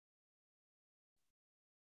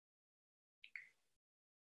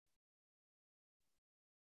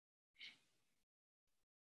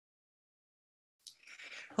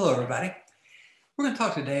Hello, everybody. We're going to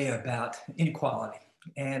talk today about inequality.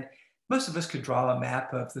 And most of us could draw a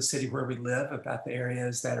map of the city where we live, about the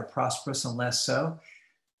areas that are prosperous and less so.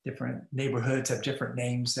 Different neighborhoods have different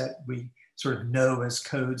names that we sort of know as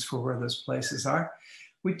codes for where those places are.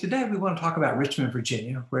 Today, we want to talk about Richmond,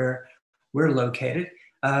 Virginia, where we're located,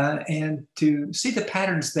 and to see the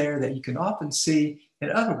patterns there that you can often see in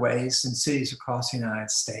other ways in cities across the United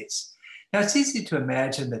States. Now, it's easy to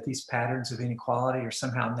imagine that these patterns of inequality are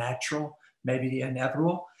somehow natural, maybe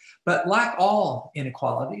inevitable, but like all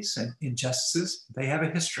inequalities and injustices, they have a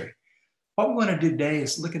history. What we want to do today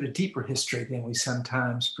is look at a deeper history than we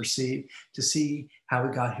sometimes perceive to see how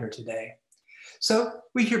we got here today. So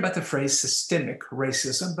we hear about the phrase systemic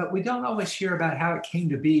racism, but we don't always hear about how it came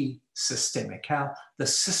to be systemic, how the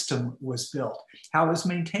system was built, how it was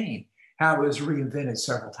maintained, how it was reinvented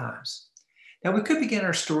several times. Now, we could begin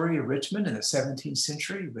our story of Richmond in the 17th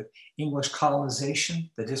century with English colonization,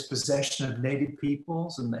 the dispossession of native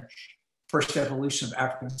peoples, and the first evolution of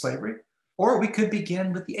African slavery. Or we could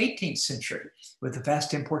begin with the 18th century with the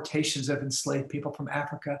vast importations of enslaved people from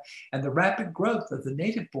Africa and the rapid growth of the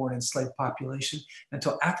native-born enslaved population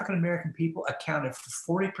until African-American people accounted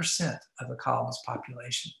for 40% of the colony's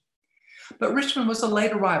population. But Richmond was a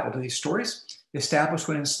late arrival to these stories, established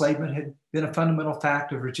when enslavement had been a fundamental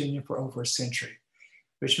fact of Virginia for over a century.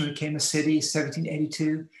 Richmond became a city in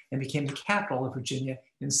 1782 and became the capital of Virginia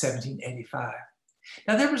in 1785.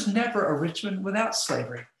 Now, there was never a Richmond without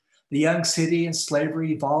slavery. The young city and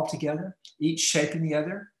slavery evolved together, each shaping the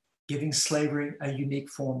other, giving slavery a unique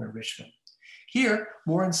form in Richmond. Here,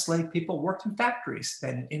 more enslaved people worked in factories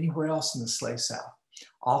than anywhere else in the slave South,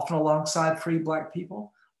 often alongside free Black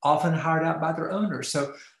people, often hired out by their owners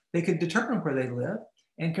so they could determine where they lived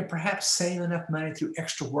and could perhaps save enough money through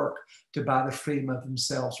extra work to buy the freedom of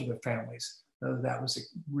themselves or their families, though that was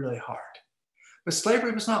really hard. But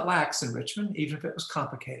slavery was not lax in Richmond, even if it was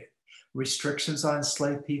complicated. Restrictions on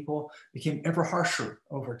enslaved people became ever harsher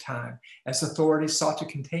over time as authorities sought to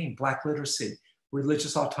contain Black literacy,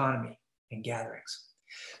 religious autonomy, and gatherings.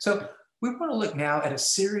 So we want to look now at a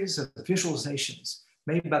series of visualizations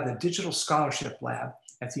made by the Digital Scholarship Lab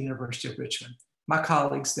at the University of Richmond. My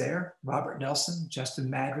colleagues there, Robert Nelson,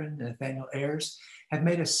 Justin Madron, and Nathaniel Ayers, have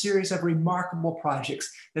made a series of remarkable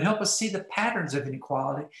projects that help us see the patterns of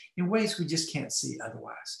inequality in ways we just can't see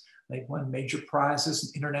otherwise. They've won major prizes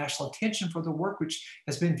and international attention for the work, which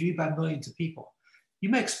has been viewed by millions of people. You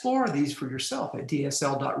may explore these for yourself at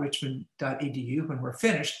dsl.richmond.edu when we're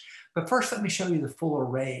finished, but first let me show you the full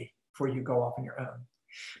array before you go off on your own.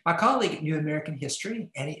 My colleague at New American History,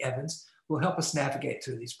 Annie Evans, will help us navigate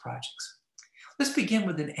through these projects. Let's begin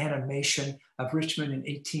with an animation of Richmond in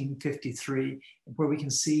 1853, where we can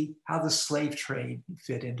see how the slave trade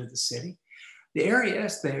fit into the city. The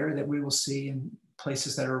areas there that we will see in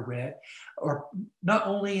places that are red are not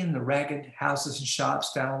only in the ragged houses and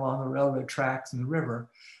shops down along the railroad tracks and the river,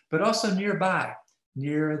 but also nearby,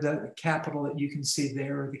 near the Capitol that you can see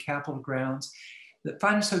there, or the Capitol grounds, the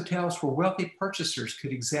finest hotels where wealthy purchasers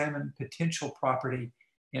could examine potential property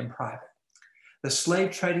in private. The slave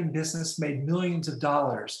trading business made millions of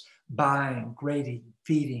dollars buying, grading,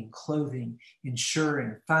 feeding, clothing,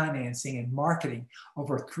 insuring, financing, and marketing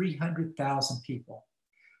over 300,000 people.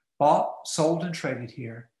 Bought, sold, and traded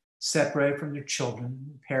here, separated from their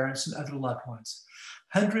children, parents, and other loved ones.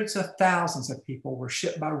 Hundreds of thousands of people were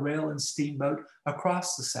shipped by rail and steamboat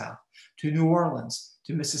across the South to New Orleans,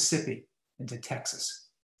 to Mississippi, and to Texas.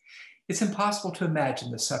 It's impossible to imagine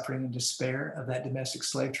the suffering and despair of that domestic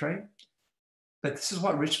slave trade, but this is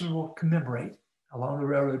what Richmond will commemorate along the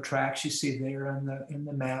railroad tracks you see there in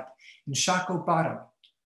the map in Shockoe Bottom,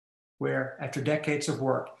 where after decades of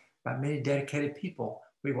work by many dedicated people,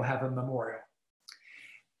 we will have a memorial.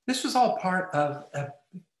 This was all part of a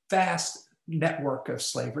vast network of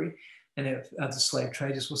slavery and of the slave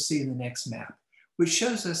trade, as we'll see in the next map, which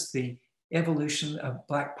shows us the evolution of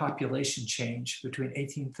Black population change between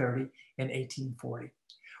 1830 and 1840.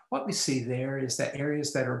 What we see there is that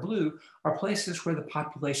areas that are blue are places where the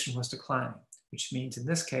population was declining, which means in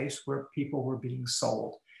this case where people were being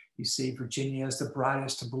sold. You see Virginia as the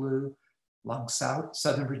brightest blue, along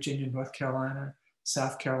southern Virginia, North Carolina,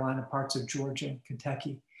 South Carolina, parts of Georgia and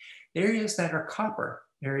Kentucky. Areas that are copper,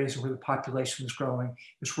 areas where the population was growing,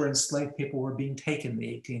 is where enslaved people were being taken in the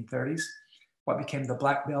 1830s. What became the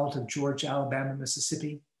Black Belt of Georgia, Alabama,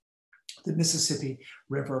 Mississippi, the Mississippi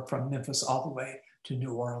River from Memphis all the way to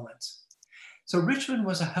New Orleans. So Richmond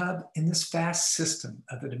was a hub in this vast system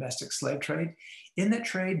of the domestic slave trade. In that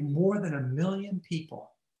trade, more than 1 million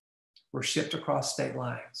people were shipped across state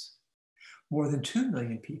lines. More than 2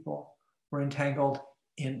 million people were entangled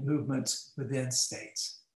in movements within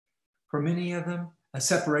states. For many of them, a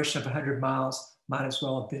separation of 100 miles might as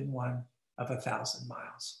well have been one of 1,000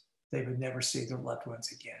 miles. They would never see their loved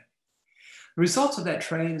ones again. The results of that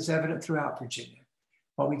trade is evident throughout Virginia.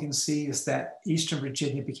 What we can see is that Eastern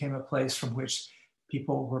Virginia became a place from which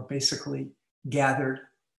people were basically gathered,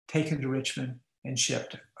 taken to Richmond, and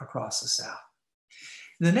shipped across the South.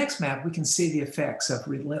 In the next map, we can see the effects of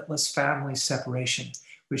relentless family separation,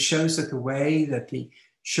 which shows that the way that the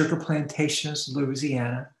sugar plantations of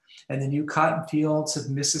Louisiana and the new cotton fields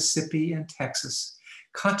of Mississippi and Texas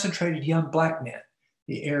concentrated young Black men,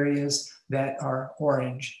 the areas that are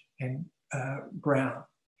orange and brown.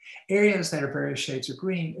 Areas that are various shades of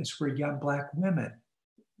green is where young Black women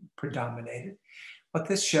predominated. What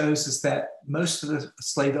this shows is that most of the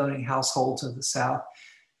slave-owning households of the South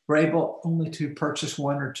were able only to purchase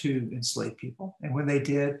one or two enslaved people. And when they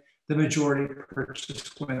did, the majority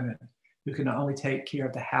purchased women who could not only take care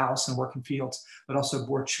of the house and work in fields, but also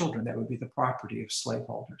bore children that would be the property of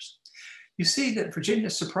slaveholders. You see that Virginia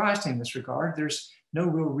is surprised in this regard. There's no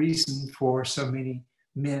real reason for so many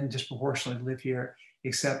men disproportionately live here,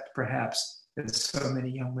 except perhaps that so many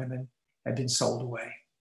young women had been sold away.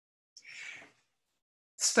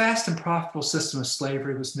 This vast and profitable system of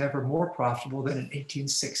slavery was never more profitable than in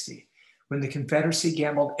 1860, when the Confederacy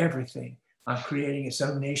gambled everything on creating its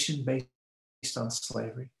own nation based on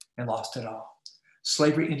slavery and lost it all.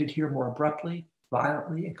 Slavery ended here more abruptly,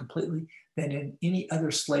 violently, and completely than in any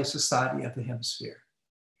other slave society of the hemisphere.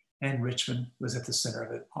 And Richmond was at the center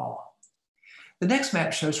of it all. The next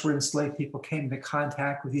map shows where enslaved people came into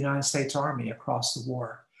contact with the United States Army across the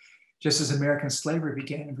war. Just as American slavery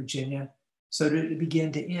began in Virginia, so did it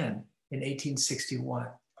begin to end in 1861.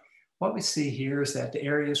 What we see here is that the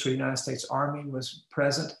areas where the United States Army was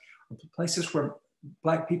present were places where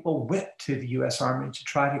Black people went to the US Army to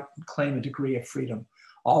try to claim a degree of freedom,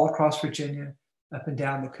 all across Virginia, up and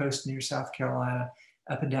down the coast near South Carolina,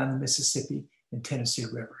 up and down the Mississippi and Tennessee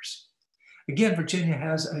rivers. Again, Virginia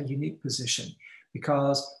has a unique position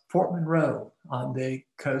because Fort Monroe on the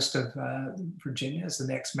coast of Virginia, as the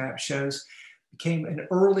next map shows, became an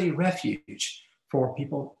early refuge for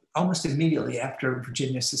people almost immediately after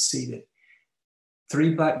Virginia seceded.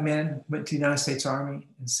 3 Black men went to the United States Army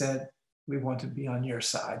and said, "We want to be on your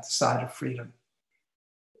side, the side of freedom."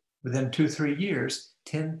 Within 2 or 3 years,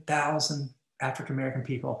 10,000 African-American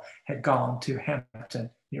people had gone to Hampton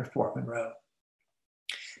near Fort Monroe.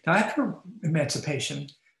 Now, after emancipation,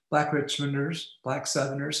 Black Richmonders, Black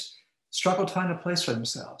Southerners struggled to find a place for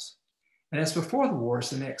themselves. And as before the wars,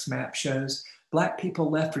 the next map shows, Black people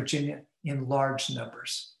left Virginia in large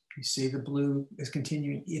numbers. You see the blue is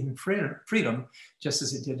continuing in freedom, just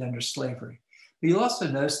as it did under slavery. But you'll also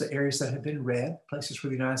notice the areas that have been red, places where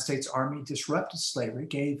the United States Army disrupted slavery,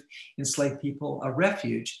 gave enslaved people a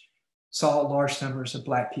refuge, saw large numbers of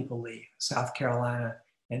Black people leave, South Carolina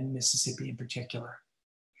and Mississippi in particular.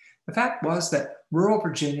 The fact was that rural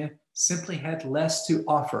Virginia simply had less to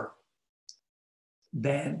offer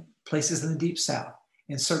than places in the Deep South,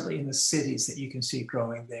 and certainly in the cities that you can see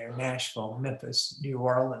growing there, Nashville, Memphis, New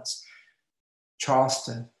Orleans,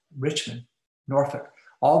 Charleston, Richmond, Norfolk.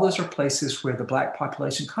 All those are places where the Black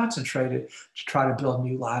population concentrated to try to build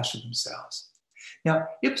new lives for themselves. Now,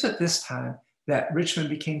 it was at this time that Richmond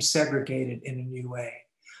became segregated in a new way.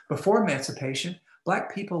 Before emancipation,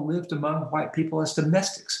 Black people lived among white people as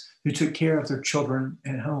domestics who took care of their children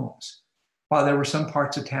and homes. While there were some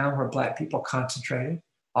parts of town where Black people concentrated,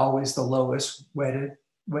 always the lowest,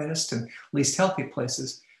 wettest, and least healthy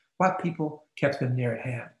places, white people kept them near at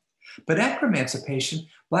hand. But after emancipation,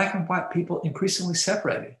 Black and white people increasingly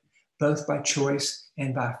separated, both by choice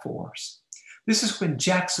and by force. This is when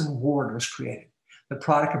Jackson Ward was created, the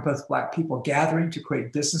product of both Black people gathering to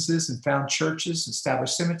create businesses and found churches,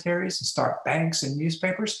 establish cemeteries, and start banks and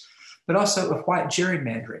newspapers, but also of white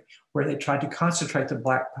gerrymandering, where they tried to concentrate the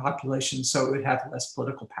Black population so it would have less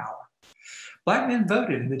political power. Black men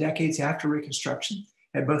voted in the decades after Reconstruction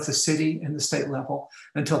at both the city and the state level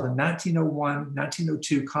until the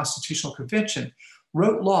 1901-1902 Constitutional Convention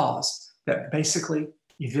wrote laws that basically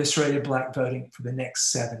eviscerated Black voting for the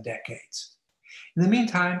next 7 decades. In the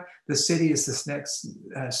meantime, the city, as this next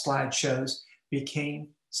slide shows, became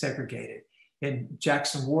segregated. In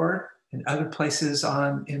Jackson Ward and other places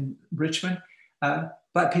in Richmond,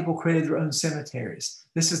 Black people created their own cemeteries.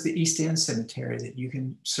 This is the East End Cemetery that you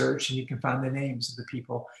can search and you can find the names of the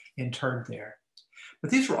people interred there. But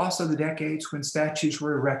these were also the decades when statues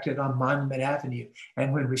were erected on Monument Avenue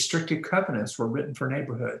and when restricted covenants were written for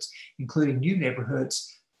neighborhoods, including new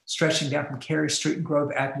neighborhoods stretching down from Carey Street and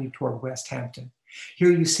Grove Avenue toward West Hampton.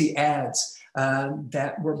 Here you see ads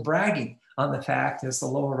that were bragging on the fact, as the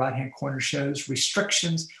lower right-hand corner shows,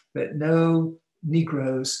 restrictions that no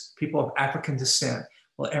Negroes, people of African descent,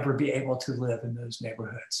 will ever be able to live in those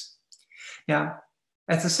neighborhoods. Now,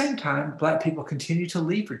 at the same time, Black people continue to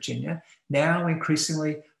leave Virginia, now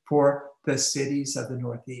increasingly for the cities of the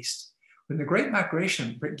Northeast. When the Great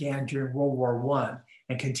Migration began during World War I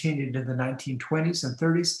and continued in the 1920s and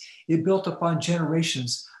 30s, it built upon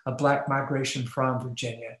generations of Black migration from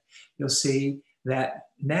Virginia. You'll see that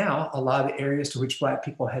now a lot of the areas to which Black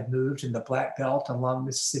people had moved in the Black Belt along the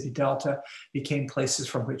Mississippi Delta became places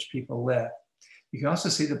from which people live. You can also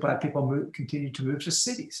see that Black people continue to move to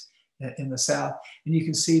cities in the South. And you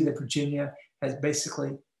can see that Virginia has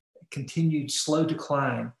basically continued slow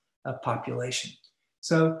decline of population.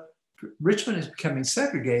 So Richmond is becoming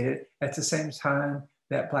segregated at the same time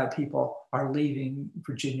that Black people are leaving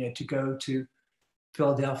Virginia to go to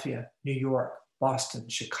Philadelphia, New York, Boston,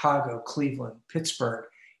 Chicago, Cleveland, Pittsburgh,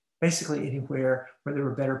 basically anywhere where there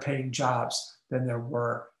were better paying jobs than there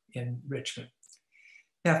were in Richmond.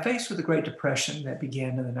 Now, faced with the Great Depression that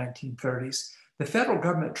began in the 1930s, the federal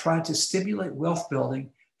government tried to stimulate wealth building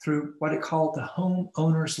through what it called the Home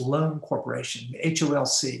Owners Loan Corporation, the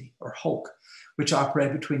HOLC, or HOLC, which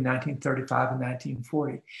operated between 1935 and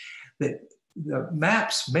 1940. The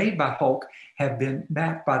maps made by HOLC have been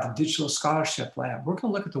mapped by the Digital Scholarship Lab. We're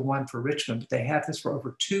going to look at the one for Richmond, but they have this for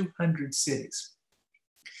over 200 cities.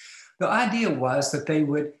 The idea was that they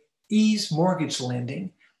would ease mortgage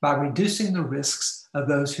lending by reducing the risks of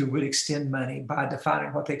those who would extend money by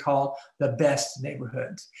defining what they call the best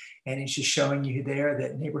neighborhoods. And it's just showing you there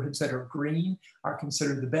that neighborhoods that are green are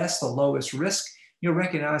considered the best, the lowest risk. You'll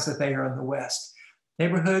recognize that they are in the West.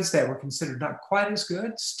 Neighborhoods that were considered not quite as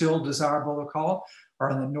good, still desirable to call, are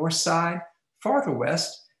on the north side, farther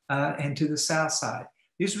west, and to the south side.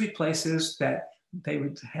 These would be places that they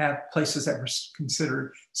would have places that were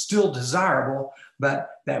considered still desirable, but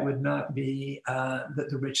that would not be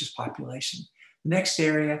the richest population. The next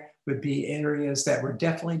area would be areas that were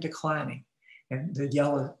definitely declining. And the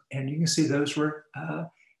yellow, and you can see those were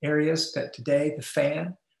areas that today, the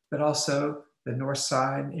Fan, but also the north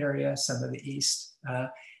side area, some of the east.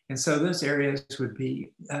 And so those areas would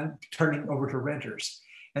be turning over to renters.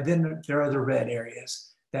 And then there are the red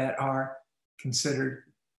areas that are considered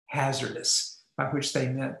hazardous, by which they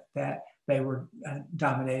meant that they were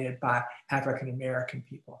dominated by African-American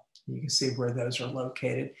people. You can see where those are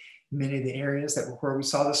located. Many of the areas that were where we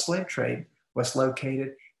saw the slave trade was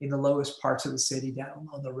located in the lowest parts of the city down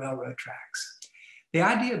on the railroad tracks. The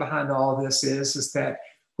idea behind all of this is that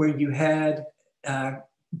where you had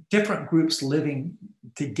different groups living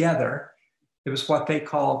together, it was what they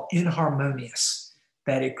called inharmonious,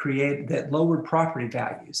 that it created, that lowered property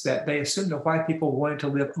values, that they assumed that white people wanted to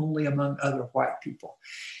live only among other white people.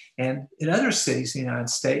 And in other cities in the United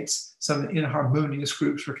States, some inharmonious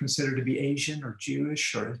groups were considered to be Asian or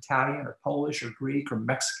Jewish or Italian or Polish or Greek or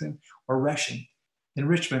Mexican or Russian. In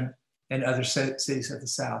Richmond and other cities of the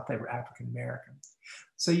South, they were African American.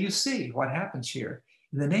 So you see what happens here.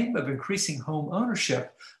 In the name of increasing home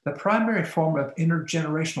ownership, the primary form of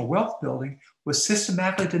intergenerational wealth building was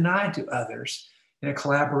systematically denied to others in a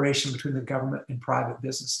collaboration between the government and private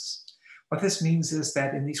businesses. What this means is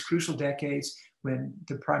that in these crucial decades, when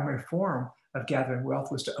the primary form of gathering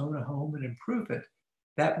wealth was to own a home and improve it,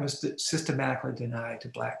 that was systematically denied to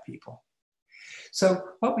Black people. So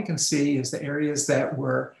what we can see is the areas that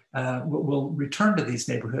were, we'll return to these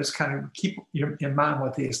neighborhoods, kind of keep in mind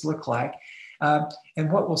what these look like.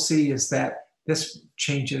 And what we'll see is that this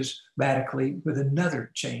changes radically with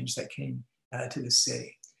another change that came to the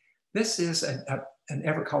city. This is an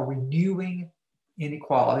effort called Renewing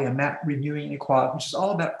Inequality, a map Renewing Inequality, which is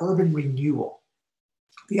all about urban renewal.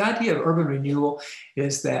 The idea of urban renewal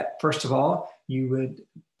is that, first of all, you would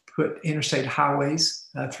put interstate highways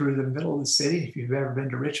through the middle of the city. If you've ever been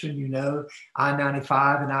to Richmond, you know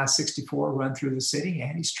I-95 and I-64 run through the city,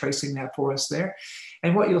 and he's tracing that for us there.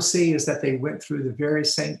 And what you'll see is that they went through the very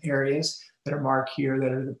same areas that are marked here,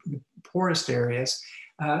 that are the poorest areas,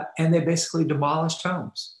 and they basically demolished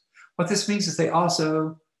homes. What this means is they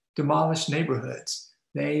also demolished neighborhoods.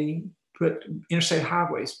 They put interstate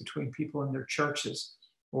highways between people and their churches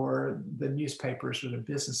or the newspapers or their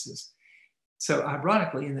businesses. So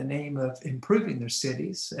ironically, in the name of improving their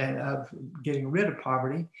cities and of getting rid of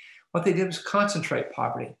poverty, what they did was concentrate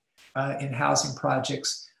poverty in housing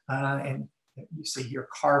projects. And you see here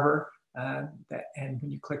Carver, and when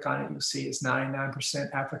you click on it, you'll see it's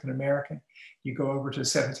 99% African-American. You go over to the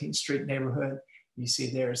 17th Street neighborhood, you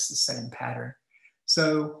see there's the same pattern.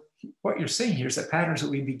 So what you're seeing here is the patterns that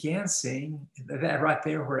we began seeing, that right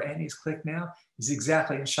there where Annie's clicked now, is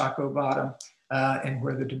exactly in Shockoe Bottom and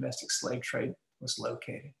where the domestic slave trade was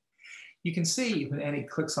located. You can see when Annie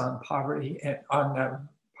clicks on poverty and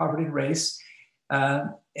poverty and race,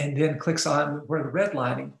 and then clicks on where the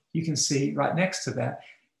redlining, you can see right next to that,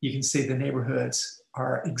 you can see the neighborhoods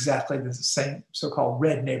are exactly the same so-called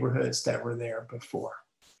red neighborhoods that were there before.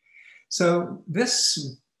 So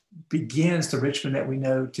this begins the Richmond that we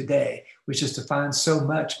know today, which is defined so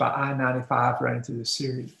much by I-95 running through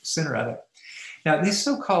the center of it. Now, this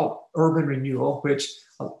so-called urban renewal, which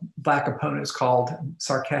Black opponents called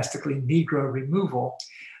sarcastically Negro removal,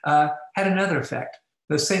 had another effect.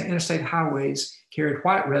 Those same interstate highways carried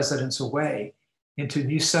white residents away into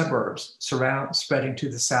new suburbs spreading to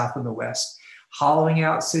the south and the west, hollowing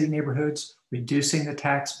out city neighborhoods, reducing the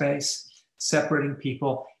tax base, separating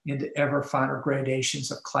people into ever finer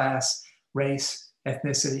gradations of class, race,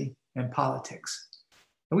 ethnicity, and politics.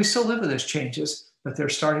 And we still live with those changes, but they're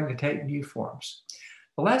starting to take new forms.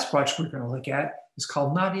 The last project we're going to look at is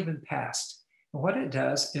called Not Even Past. And what it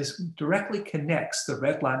does is directly connects the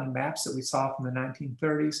redlining maps that we saw from the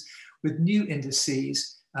 1930s with new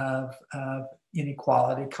indices of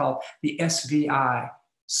inequality called the SVI,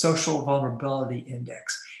 Social Vulnerability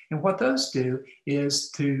Index. And what those do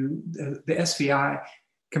is the SVI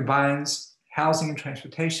combines housing and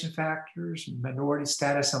transportation factors, minority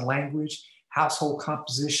status and language, household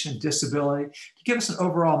composition, disability, to give us an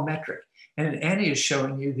overall metric. And Annie is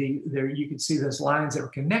showing you there you can see those lines that were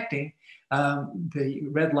connecting the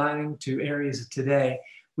redlining to areas of today.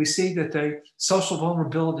 We see that the social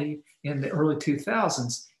vulnerability in the early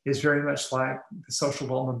 2000s is very much like the social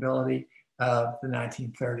vulnerability of the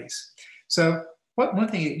 1930s. So one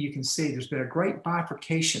thing that you can see, there's been a great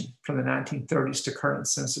bifurcation from the 1930s to current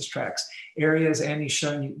census tracts. Areas Annie's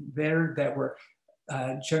showing you there that were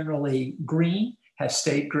generally green have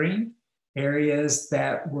stayed green. Areas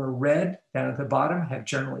that were red down at the bottom have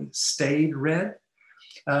generally stayed red.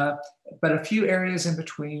 But a few areas in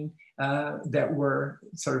between that were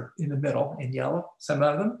sort of in the middle in yellow, some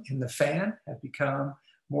of them in the fan have become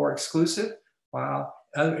more exclusive, while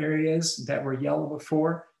other areas that were yellow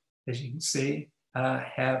before, as you can see,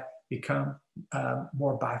 have become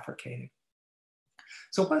more bifurcated.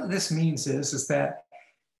 So what this means is that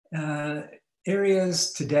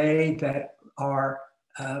areas today that are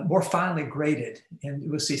more finely graded, and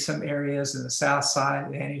we'll see some areas in the south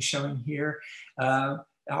side, Annie's showing here,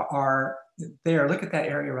 are there. Look at that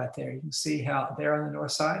area right there. You can see how there on the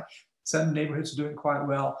north side, some neighborhoods are doing quite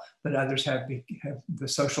well, but others have the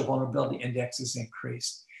social vulnerability index is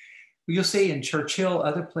increased. You'll see in Churchill,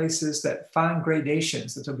 other places that fine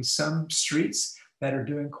gradations, that there'll be some streets that are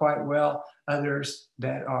doing quite well, others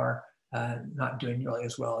that are not doing nearly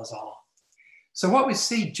as well as all. So what we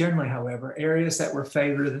see generally, however, areas that were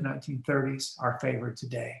favored in the 1930s are favored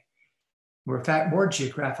today. We're in fact more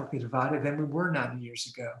geographically divided than we were 90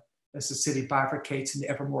 years ago, as the city bifurcates into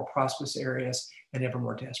ever more prosperous areas and ever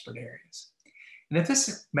more desperate areas. And if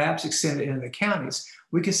this map's extended into the counties,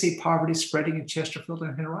 we can see poverty spreading in Chesterfield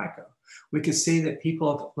and Henrico. We can see that people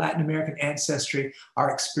of Latin American ancestry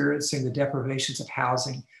are experiencing the deprivations of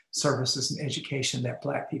housing, services, and education that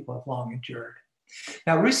Black people have long endured.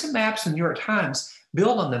 Now, recent maps in the New York Times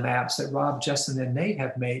build on the maps that Rob, Justin, and Nate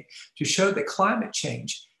have made to show that climate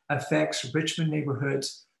change affects Richmond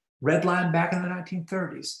neighborhoods redlined back in the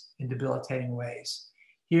 1930s in debilitating ways.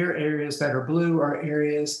 Here, areas that are blue are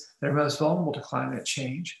areas that are most vulnerable to climate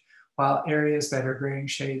change, while areas that are graying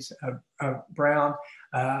shades of brown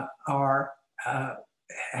have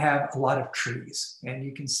a lot of trees. And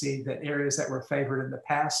you can see that areas that were favored in the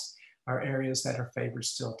past are areas that are favored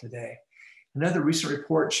still today. Another recent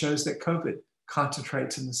report shows that COVID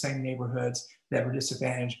concentrates in the same neighborhoods that were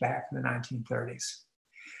disadvantaged back in the 1930s.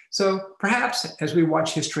 So perhaps as we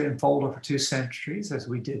watch history unfold over 2 centuries, as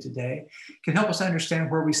we did today, can help us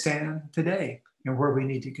understand where we stand today and where we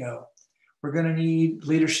need to go. We're going to need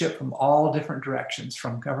leadership from all different directions,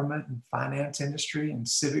 from government and finance industry and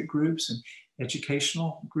civic groups and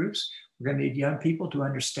educational groups. We're going to need young people to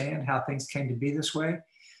understand how things came to be this way.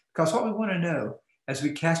 Because what we want to know, as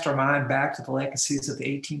we cast our mind back to the legacies of the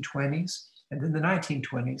 1820s and then the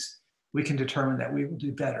 1920s, we can determine that we will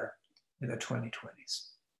do better in the 2020s.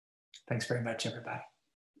 Thanks very much, everybody.